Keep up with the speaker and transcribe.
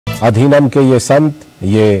अधीनम के ये संत,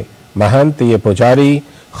 ये महंत, ये पुजारी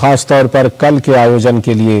खास तौर पर कल के आयोजन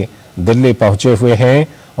के लिए दिल्ली पहुंचे हुए हैं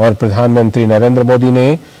और प्रधानमंत्री नरेंद्र मोदी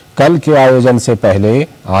ने कल के आयोजन से पहले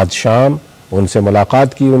आज शाम उनसे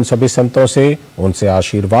मुलाकात की, उन सभी संतों से, उनसे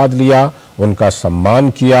आशीर्वाद लिया, उनका सम्मान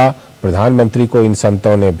किया। प्रधानमंत्री को इन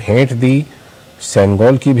संतों ने भेंट दी,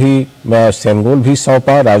 सेंगोल भी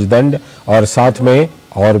सौंपा, राजदंड, और साथ में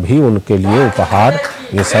और भी उनके लिए उपहार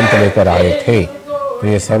ये संत लेकर आए थे। तो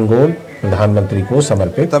ये सेंगोल प्रधानमंत्री को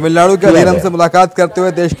समर्पित। तमिलनाडु के अधीनम से मुलाकात करते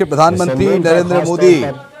हुए देश के प्रधानमंत्री नरेंद्र मोदी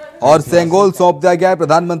और सेंगोल सौंप दिया गया है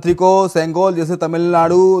प्रधानमंत्री को। सेंगोल जैसे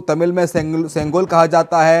तमिल में सेंगोल कहा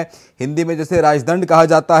जाता है, हिंदी में जैसे राजदंड कहा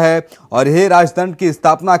जाता है, और यह राजदंड की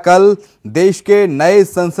स्थापना कल देश के नए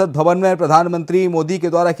संसद भवन में प्रधानमंत्री मोदी के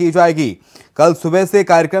द्वारा की जाएगी। कल सुबह से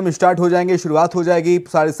कार्यक्रम स्टार्ट हो जाएंगे, शुरुआत हो जाएगी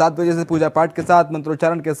 7:30 बजे से पूजा पाठ के साथ,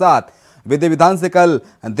 मंत्रोच्चारण के साथ, विधि विधान से कल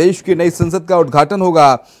देश की नई संसद का उद्घाटन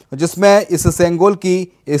होगा, जिसमें इस सेंगोल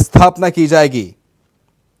की स्थापना की जाएगी।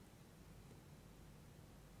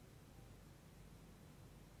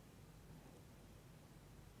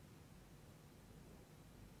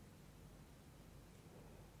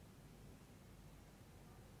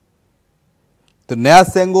 तो नया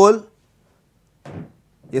सेंगोल,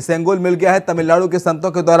 ये सेंगोल मिल गया है तमिलनाडु के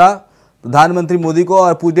संतों के द्वारा प्रधानमंत्री मोदी को,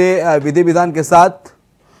 और पूरे विधि विधान के साथ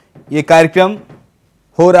ये कार्यक्रम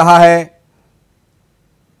हो रहा है।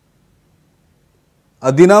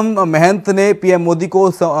 अधीनम महंत ने पीएम मोदी को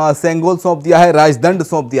सेंगोल सौंप दिया है, राजदंड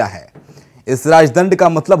सौंप दिया है। इस राजदंड का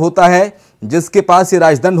मतलब होता है जिसके पास ये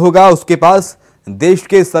राजदंड होगा उसके पास देश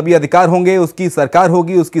के सभी अधिकार होंगे, उसकी सरकार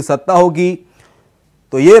होगी, उसकी सत्ता होगी।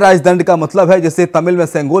 तो ये राजदंड का मतलब है जिसे तमिल में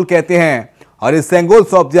सेंगोल कहते हैं, और इस सेंगोल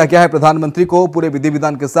सौंप दिया गया है प्रधानमंत्री को पूरे विधि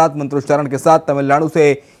विधान के साथ, मंत्रोच्चारण के साथ। तमिलनाडु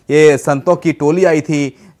से ये संतों की टोली आई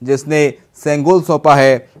थी जिसने सेंगोल सौंपा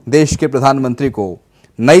है देश के प्रधानमंत्री को।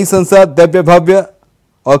 नई संसद, दिव्य भव्य,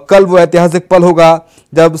 और कल वो ऐतिहासिक पल होगा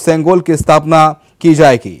जब सेंगोल की स्थापना की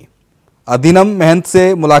जाएगी। अधीनम महंत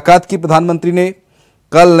से मुलाकात की प्रधानमंत्री ने,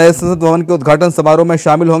 कल नए संसद भवन के उद्घाटन समारोह में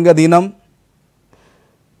शामिल होंगे अधीनम।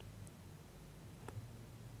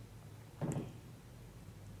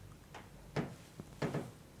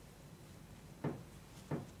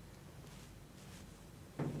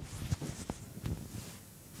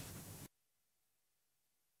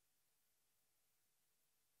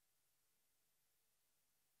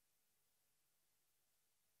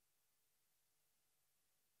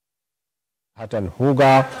 उद्घाटन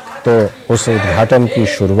होगा तो उस उद्घाटन की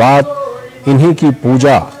शुरुआत इन्हीं की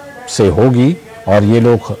पूजा से होगी, और ये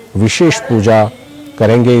लोग विशेष पूजा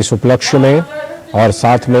करेंगे इस उपलक्ष्य में। और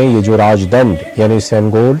साथ में ये जो राजदंड यानी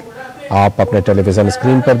सेंगोल आप अपने टेलीविजन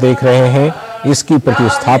स्क्रीन पर देख रहे हैं, इसकी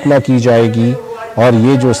प्रतिस्थापना की जाएगी। और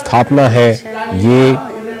ये जो स्थापना है, ये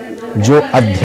जो